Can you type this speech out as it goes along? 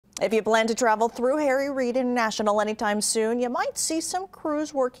If you plan to travel through Reid International anytime soon, you might see some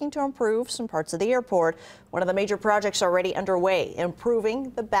crews working to improve some parts of the airport. One of the major projects already underway,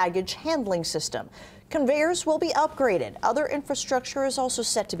 improving the baggage handling system. Conveyors will be upgraded. Other infrastructure is also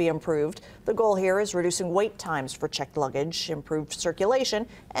set to be improved. The goal here is reducing wait times for checked luggage, improved circulation,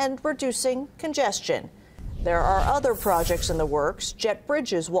 and reducing congestion. There are other projects in the works. Jet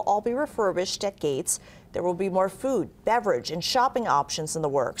bridges will all be refurbished at gates. There will be more food, beverage, and shopping options in the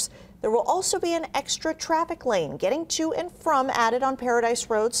works. There will also be an extra traffic lane getting to and from added on Paradise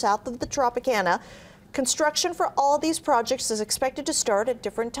Road south of the Tropicana. Construction for all these projects is expected to start at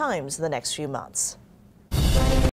different times in the next few months.